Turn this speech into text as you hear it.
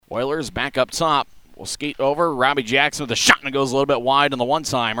Oilers back up top. Will skate over. Robbie Jackson with a shot, and it goes a little bit wide on the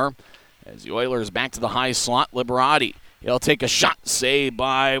one-timer. As the Oilers back to the high slot, Liberati. He'll take a shot, saved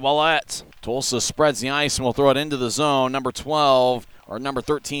by Ouellette. Tulsa spreads the ice and will throw it into the zone. Number 12, or number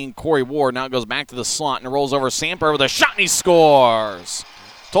 13, Corey Ward. Now it goes back to the slot and it rolls over Samper with a shot, and he scores.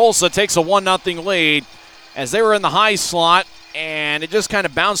 Tulsa takes a 1-0 lead as they were in the high slot, and it just kind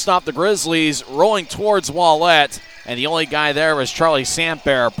of bounced off the Grizzlies, rolling towards Ouellette, and the only guy there was Charlie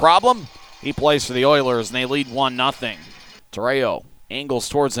Samper. Problem? He plays for the Oilers, and they lead 1-0. Torreo angles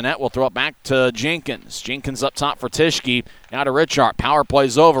towards the net. We'll throw it back to Jenkins. Jenkins up top for Tischke. Now to Richard. Power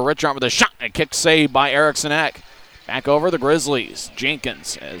plays over. Richard with a shot, and a kick saved by Eriksson Ek. Back over the Grizzlies.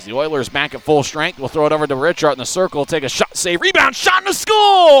 Jenkins, as the Oilers back at full strength, will throw it over to Richard in the circle. Take a shot, save, rebound, shot, and a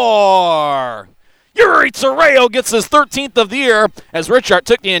score! Yuri Torreo gets his 13th of the year as Richard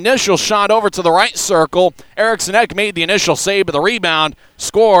took the initial shot over to the right circle. Eriksson Ek made the initial save, but the rebound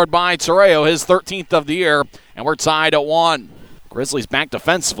scored by Torreo, his 13th of the year, and we're tied at 1. Grizzlies back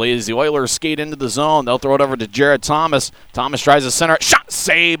defensively as the Oilers skate into the zone. They'll throw it over to Jared Thomas. Thomas tries to center it. Shot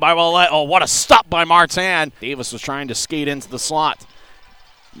saved by Ouellette. Oh, what a stop by Martin. Davis was trying to skate into the slot.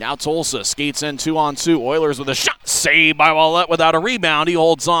 Now Tulsa skates in 2-on-2. Oilers with a shot saved by Ouellette without a rebound. He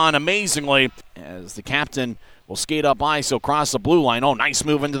holds on amazingly as the captain will skate up ice. He'll cross the blue line. Oh, nice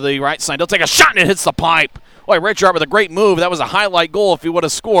move into the right side. He'll take a shot and it hits the pipe. Boy, Richard with a great move. That was a highlight goal if he would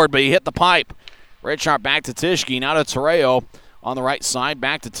have scored, but he hit the pipe. Richard back to Tischke. Now to Torreo. On the right side,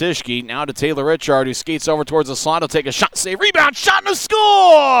 back to Tischke. Now to Taylor Richard, who skates over towards the slot. He'll take a shot, save, rebound, shot, and a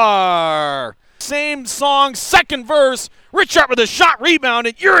score! Same song, second verse. Richard with a shot, rebound,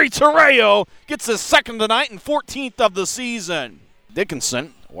 and Yuri Torreo gets his second tonight and 14th of the season.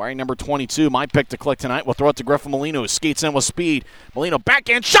 Dickinson, wearing number 22, my pick to click tonight. We'll throw it to Griffin Molino, who skates in with speed. Molino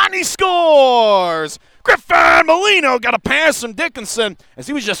backhand shot, and he scores! Griffin Molino got a pass from Dickinson as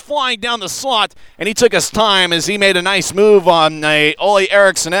he was just flying down the slot, and he took his time as he made a nice move on Ole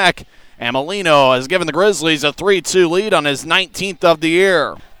Eriksson Ek. And Molino has given the Grizzlies a 3-2 lead on his 19th of the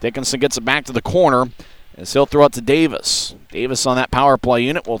year. Dickinson gets it back to the corner as he'll throw it to Davis. Davis on that power play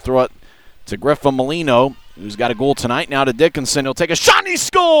unit will throw it to Griffin Molino, who's got a goal tonight. Now to Dickinson. He'll take a shot, and he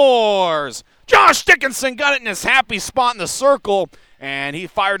scores! Josh Dickinson got it in his happy spot in the circle, and he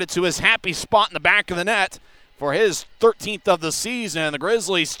fired it to his happy spot in the back of the net for his 13th of the season. The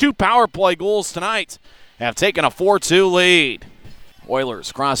Grizzlies' 2 power play goals tonight have taken a 4-2 lead.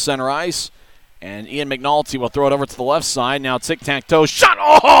 Oilers cross center ice, and Ian McNulty will throw it over to the left side. Now tic-tac-toe shot.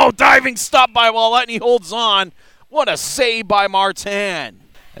 Oh, diving stop by Ouellette, and he holds on. What a save by Martin.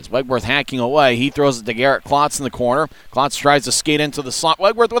 As Wegworth hacking away, he throws it to Garrett Klotz in the corner. Klotz tries to skate into the slot.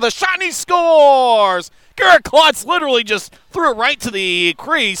 Wegworth with a shot, and he scores! Garrett Klotz literally just threw it right to the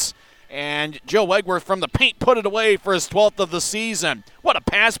crease, and Joe Wegworth from the paint put it away for his 12th of the season. What a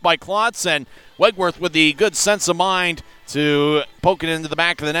pass by Klotz, and Wegworth with the good sense of mind to poke it into the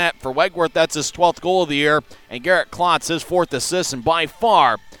back of the net. For Wegworth, that's his 12th goal of the year, and Garrett Klotz, his 4th assist, and by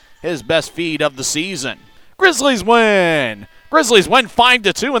far his best feed of the season. Grizzlies win! Grizzlies win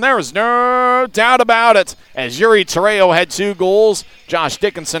 5-2, and there is no doubt about it. As Yuri Torreo had 2 goals, Josh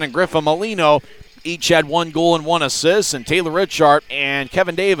Dickinson and Griffin Molino each had 1 goal and 1 assist, and Taylor Richard and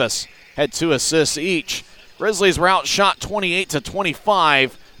Kevin Davis had 2 assists each. Grizzlies were outshot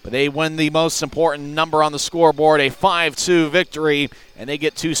 28-25, but they win the most important number on the scoreboard, a 5-2 victory, and they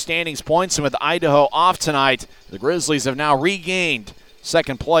get 2 standings points. And with Idaho off tonight, the Grizzlies have now regained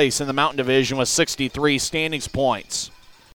second place in the Mountain Division with 63 standings points.